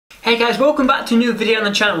Hey guys, welcome back to a new video on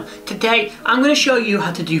the channel. Today I'm going to show you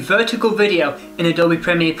how to do vertical video in Adobe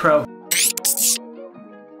Premiere Pro.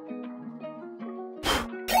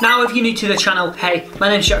 Now if you're new to the channel, hey, my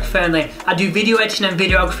name's Jack.F. I do video editing and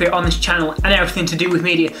videography on this channel and everything to do with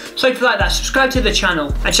media. So if you like that, subscribe to the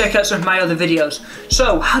channel and check out some of my other videos.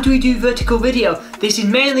 So how do we do vertical video? This is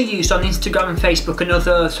mainly used on Instagram and Facebook and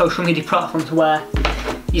other social media platforms where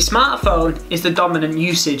your smartphone is the dominant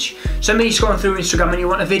usage. So maybe you're scrolling through Instagram and you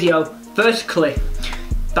want a video vertically.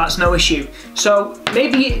 That's no issue. So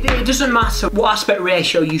maybe it doesn't matter what aspect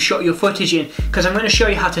ratio you shot your footage in, because I'm going to show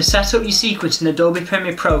you how to set up your sequence in Adobe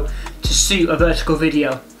Premiere Pro to suit a vertical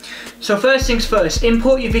video. So first things first,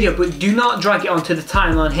 import your video, but do not drag it onto the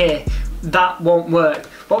timeline here. That won't work.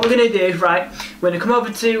 What we're going to do, right, we're going to come over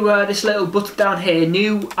to this little button down here,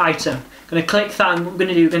 new item. I'm going to click that, and what we're going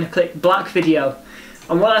to do, we're going to click black video.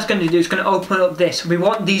 And what that's going to do is going to open up this. We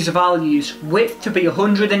want these values, width to be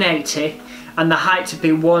 180 and the height to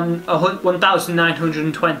be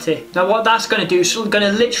 1920. Now what that's going to do is we're going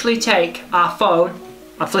to literally take our phone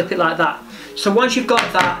and flip it like that. So once you've got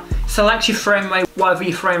that, select your frame rate, whatever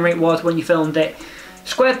your frame rate was when you filmed it.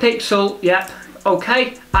 Square pixel, yep,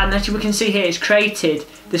 okay. And as we can see here, it's created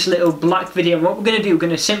this little black video. And what we're going to do, we're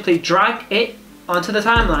going to simply drag it onto the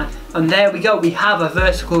timeline. And there we go, we have a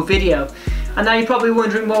vertical video. And now you're probably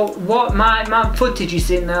wondering, well, what my footage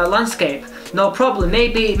is in landscape. No problem,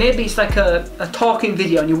 maybe it's like a talking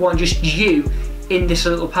video and you want just you in this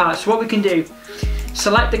little part. So what we can do,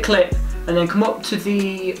 select the clip and then come up to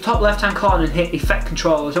the top left hand corner and hit effect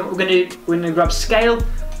controllers. And what we're going to do, we're going to grab scale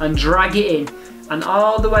and drag it in. And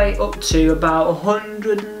all the way up to about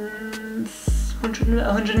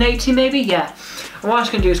 180 maybe, yeah. And what it's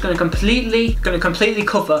going to do is going to completely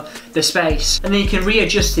cover the space, and then you can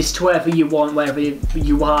readjust this to wherever you want, wherever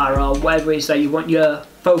you are, or whatever it is that you want your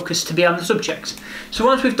focus to be on the subject. So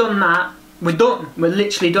once we've done that, we're done. We're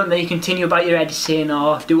literally done. Then you continue about your editing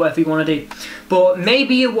or do whatever you want to do. But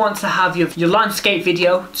maybe you want to have your landscape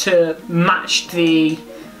video to match the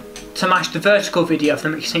vertical video, if that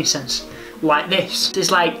makes any sense. Like this. It's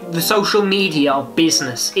like the social media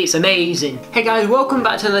business. It's amazing. Hey guys, welcome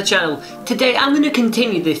back to the channel. Today I'm going to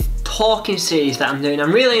continue this talking series that I'm doing.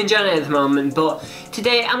 I'm really enjoying it at the moment, but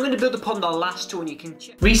today I'm going to build upon the last one. You can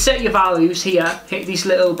reset your values here, hit these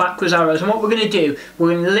little backwards arrows, and what we're going to do,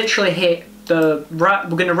 we're going to literally hit we're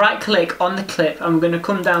going to right click on the clip and we're going to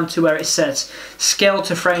come down to where it says scale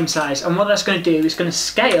to frame size, and what that's going to do is going to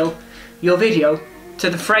scale your video to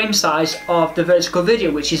the frame size of the vertical video,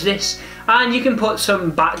 which is this. And you can put some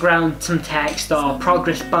background, some text or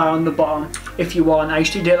progress bar on the bottom if you want. I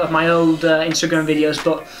used to do it with my old Instagram videos,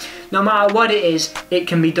 but no matter what it is, it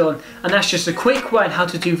can be done. And that's just a quick way on how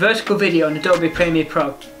to do vertical video in Adobe Premiere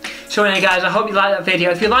Pro. So anyway guys, I hope you like that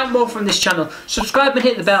video. If you like more from this channel, subscribe and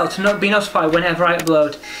hit the bell to be notified whenever I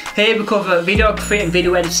upload. Here we cover videography and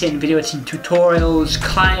video editing tutorials,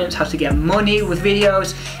 clients, how to get money with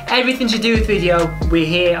videos, everything to do with video, we're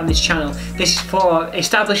here on this channel. This is for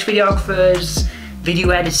established videographers,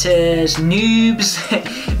 video editors, noobs,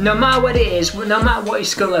 no matter what it is, no matter what your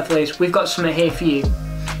skill level is, we've got something here for you.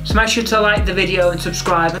 So make sure to like the video and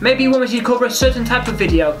subscribe. Maybe you want me to cover a certain type of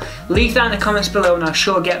video, leave that in the comments below and I'll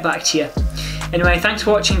sure get back to you. Anyway, thanks for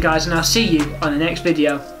watching guys, and I'll see you on the next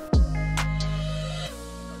video.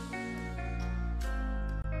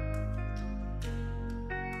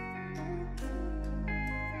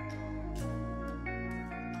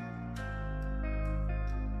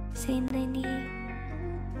 Say